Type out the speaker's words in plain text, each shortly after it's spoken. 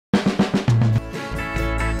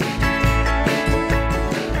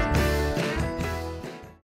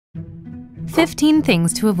15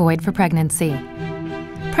 things to avoid for pregnancy.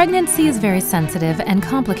 Pregnancy is a very sensitive and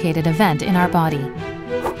complicated event in our body.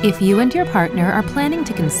 If you and your partner are planning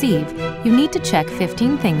to conceive, you need to check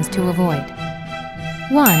 15 things to avoid.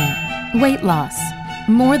 1. Weight loss.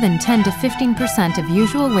 More than 10 to 15% of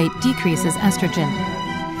usual weight decreases estrogen.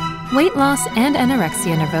 Weight loss and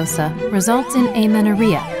anorexia nervosa results in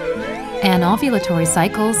amenorrhea, anovulatory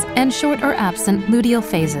cycles, and short or absent luteal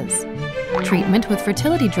phases. Treatment with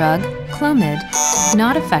fertility drug, Clomid,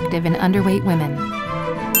 not effective in underweight women.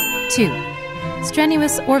 2.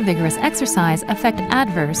 Strenuous or vigorous exercise affect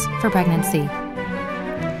adverse for pregnancy.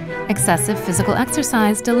 Excessive physical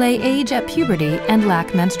exercise delay age at puberty and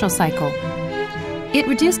lack menstrual cycle. It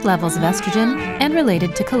reduced levels of estrogen and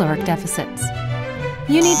related to caloric deficits.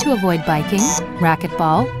 You need to avoid biking,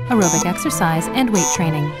 racquetball, aerobic exercise, and weight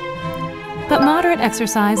training. But moderate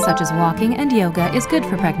exercise such as walking and yoga is good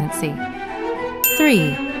for pregnancy.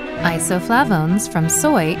 3. Isoflavones from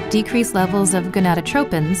soy decrease levels of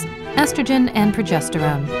gonadotropins, estrogen, and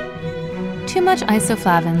progesterone. Too much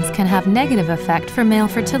isoflavones can have negative effect for male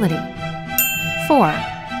fertility. 4.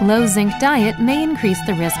 Low zinc diet may increase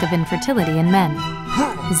the risk of infertility in men.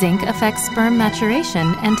 Zinc affects sperm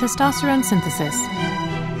maturation and testosterone synthesis.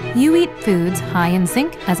 You eat foods high in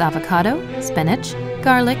zinc as avocado, spinach,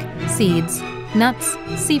 garlic, seeds, nuts,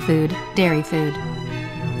 seafood, dairy food.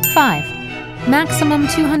 5. Maximum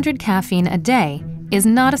 200 caffeine a day is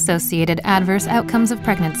not associated adverse outcomes of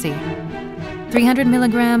pregnancy. 300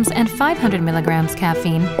 milligrams and 500 milligrams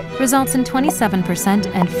caffeine results in 27%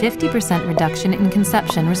 and 50% reduction in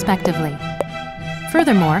conception, respectively.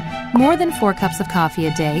 Furthermore, more than 4 cups of coffee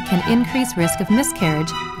a day can increase risk of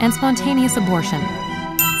miscarriage and spontaneous abortion.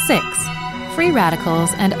 6. Free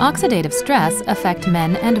radicals and oxidative stress affect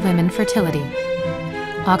men and women fertility.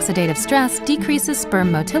 Oxidative stress decreases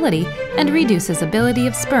sperm motility and reduces ability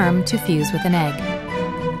of sperm to fuse with an egg.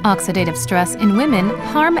 Oxidative stress in women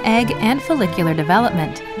harm egg and follicular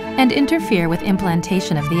development and interfere with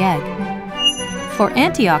implantation of the egg. For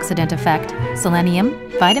antioxidant effect,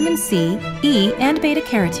 selenium, vitamin C, E, and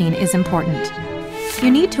beta-carotene is important.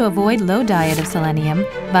 You need to avoid low diet of selenium,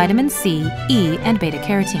 vitamin C, E, and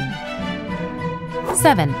beta-carotene.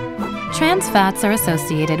 7. Trans fats are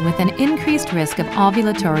associated with an increased risk of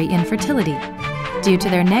ovulatory infertility due to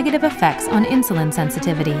their negative effects on insulin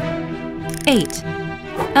sensitivity. 8.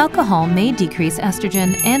 Alcohol may decrease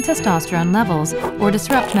estrogen and testosterone levels or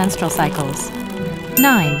disrupt menstrual cycles.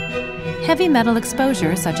 9. Heavy metal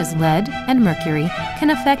exposure such as lead and mercury can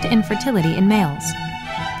affect infertility in males.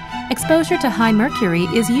 Exposure to high mercury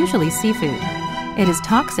is usually seafood. It is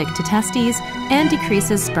toxic to testes and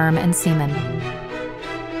decreases sperm and semen.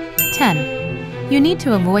 10. You need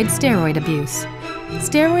to avoid steroid abuse.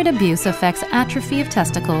 Steroid abuse affects atrophy of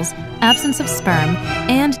testicles, absence of sperm,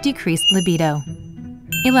 and decreased libido.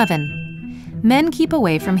 11. Men keep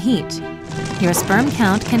away from heat. Your sperm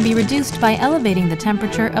count can be reduced by elevating the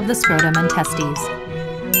temperature of the scrotum and testes.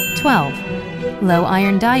 12. Low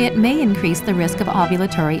iron diet may increase the risk of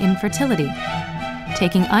ovulatory infertility.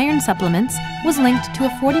 Taking iron supplements was linked to a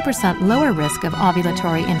 40% lower risk of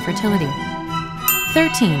ovulatory infertility.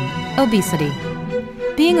 13. Obesity.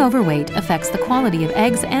 Being overweight affects the quality of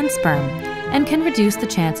eggs and sperm and can reduce the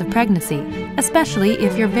chance of pregnancy, especially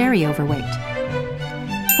if you're very overweight.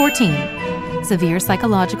 14. Severe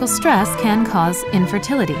psychological stress can cause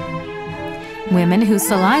infertility. Women whose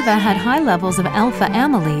saliva had high levels of alpha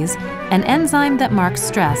amylase, an enzyme that marks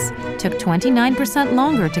stress, took 29%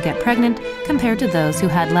 longer to get pregnant compared to those who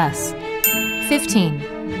had less. 15.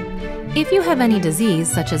 If you have any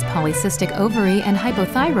disease such as polycystic ovary and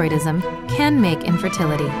hypothyroidism, can make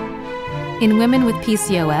infertility. In women with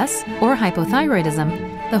PCOS or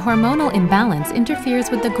hypothyroidism, the hormonal imbalance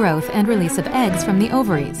interferes with the growth and release of eggs from the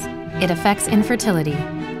ovaries. It affects infertility.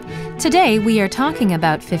 Today, we are talking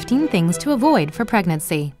about 15 things to avoid for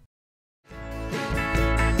pregnancy.